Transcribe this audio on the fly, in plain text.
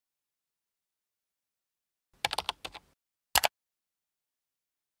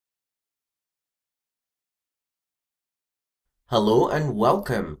Hello and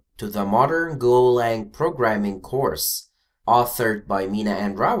welcome to the Modern Golang Programming course, authored by Mina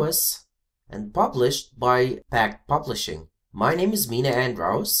Andrawes and published by Pact Publishing. My name is Mina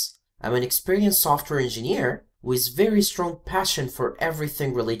Andrawes. I'm an experienced software engineer with very strong passion for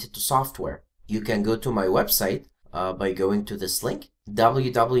everything related to software. You can go to my website by going to this link,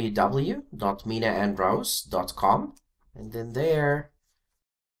 www.minaandrawes.com, and then there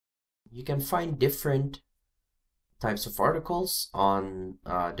you can find different types of articles on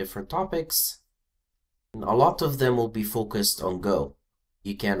different topics. And a lot of them will be focused on Go.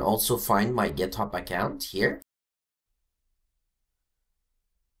 You can also find my GitHub account here.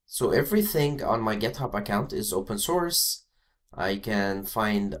 So everything on my GitHub account is open source. I can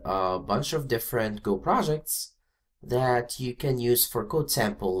find a bunch of different Go projects that you can use for code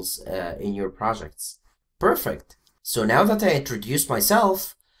samples in your projects. Perfect. So now that I introduced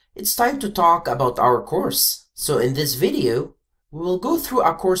myself, it's time to talk about our course. So in this video, we will go through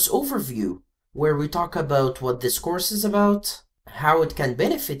a course overview where we talk about what this course is about, how it can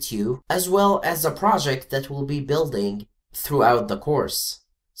benefit you, as well as a project that we'll be building throughout the course.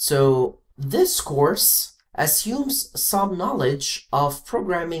 So this course assumes some knowledge of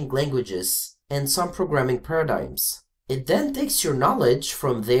programming languages and some programming paradigms. It then takes your knowledge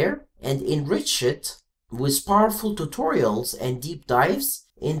from there and enrich it with powerful tutorials and deep dives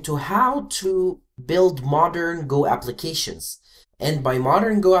into how to build modern Go applications. And by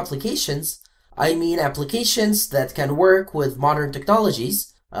modern Go applications, I mean applications that can work with modern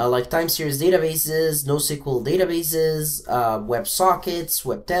technologies like time series databases, NoSQL databases, WebSockets,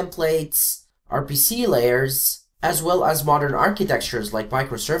 web templates, RPC layers, as well as modern architectures like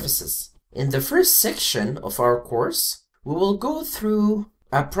microservices. In the first section of our course, we will go through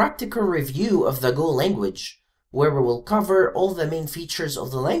a practical review of the Go language, where we will cover all the main features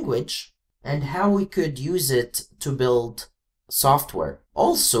of the language and how we could use it to build software.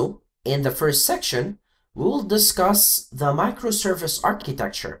 Also, in the first section, we will discuss the Microservice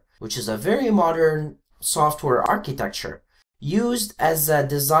Architecture, which is a very modern software architecture used as a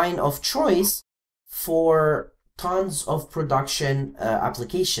design of choice for tons of production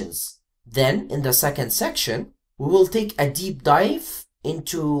applications. Then, in the second section, we will take a deep dive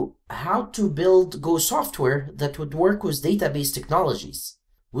into how to build Go software that would work with database technologies.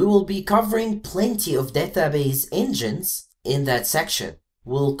 We will be covering plenty of database engines in that section.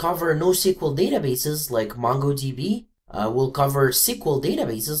 We'll cover NoSQL databases like MongoDB. We'll cover SQL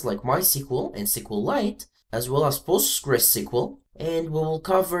databases like MySQL and SQLite, as well as PostgreSQL. And we will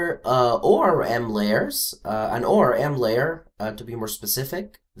cover ORM layers, an ORM layer, to be more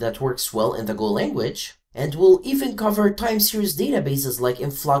specific, that works well in the Go language. And we'll even cover time series databases like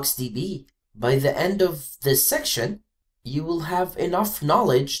InfluxDB. By the end of this section, you will have enough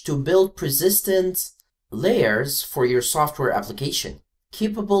knowledge to build persistent layers for your software application,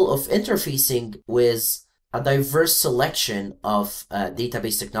 capable of interfacing with a diverse selection of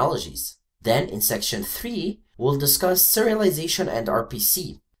database technologies. Then in section 3, we'll discuss serialization and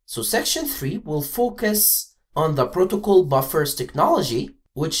RPC. So section 3 will focus on the protocol buffers technology,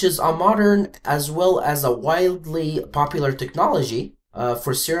 which is a modern as well as a widely popular technology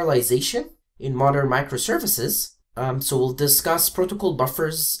for serialization in modern microservices. So we'll discuss protocol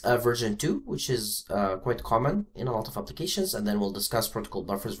buffers version 2, which is quite common in a lot of applications. And then we'll discuss protocol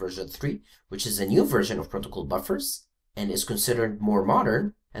buffers version 3, which is a new version of protocol buffers and is considered more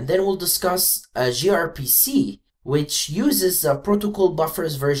modern. And then we'll discuss gRPC, which uses protocol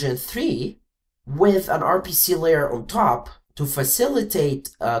buffers version 3 with an RPC layer on top to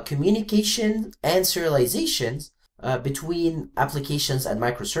facilitate communication and serializations between applications and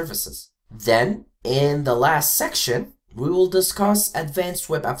microservices. Then, in the last section, we will discuss advanced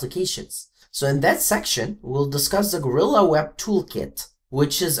web applications. So in that section, we'll discuss the Gorilla Web Toolkit,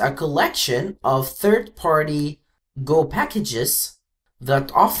 which is a collection of third-party Go packages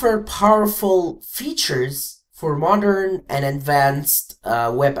that offer powerful features for modern and advanced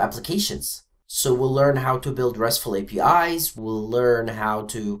web applications. So we'll learn how to build RESTful APIs, we'll learn how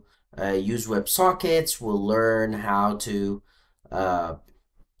to use WebSockets, we'll learn how to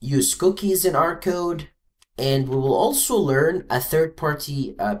use cookies in our code, and we will also learn a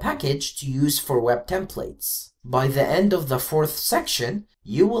third-party package to use for web templates. By the end of the fourth section,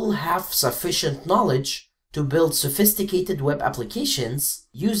 you will have sufficient knowledge to build sophisticated web applications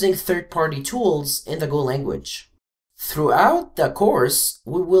using third-party tools in the Go language. Throughout the course,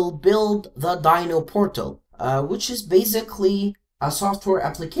 we will build the Dino portal, which is basically a software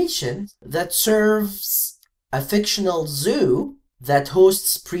application that serves a fictional zoo that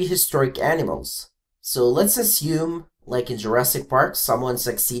hosts prehistoric animals. So let's assume like in Jurassic Park, someone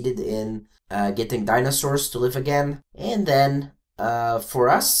succeeded in getting dinosaurs to live again. And then for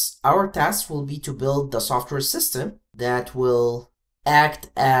us, our task will be to build the software system that will act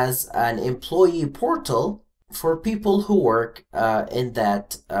as an employee portal for people who work in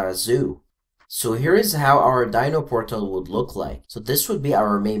that zoo. So here is how our Dino portal would look like. So this would be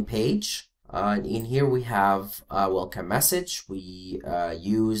our main page. In here we have a welcome message. We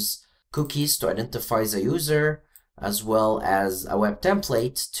use cookies to identify the user, as well as a web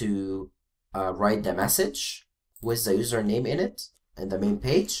template to write the message with the username in it in the main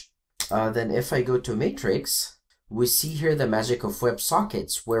page. Then if I go to Matrix, we see here the magic of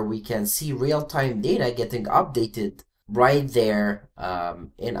WebSockets, where we can see real-time data getting updated right there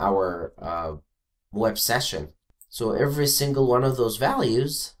in our web session. So every single one of those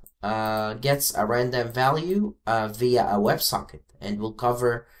values gets a random value via a WebSocket, and we'll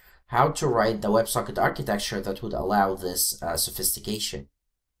cover how to write the WebSocket architecture that would allow this sophistication.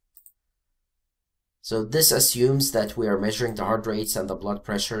 So this assumes that we are measuring the heart rates and the blood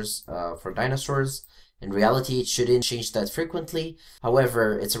pressures for dinosaurs. In reality, it shouldn't change that frequently.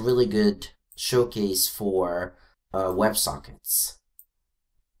 However, it's a really good showcase for WebSockets.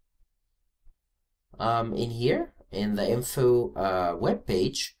 In here, in the info web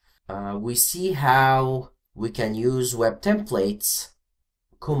page, we see how we can use web templates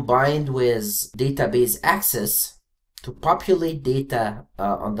combined with database access to populate data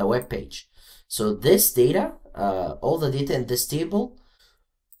on the web page. So this data, all the data in this table,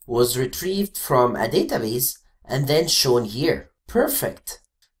 was retrieved from a database and then shown here. Perfect.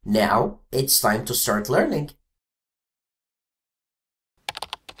 Now it's time to start learning.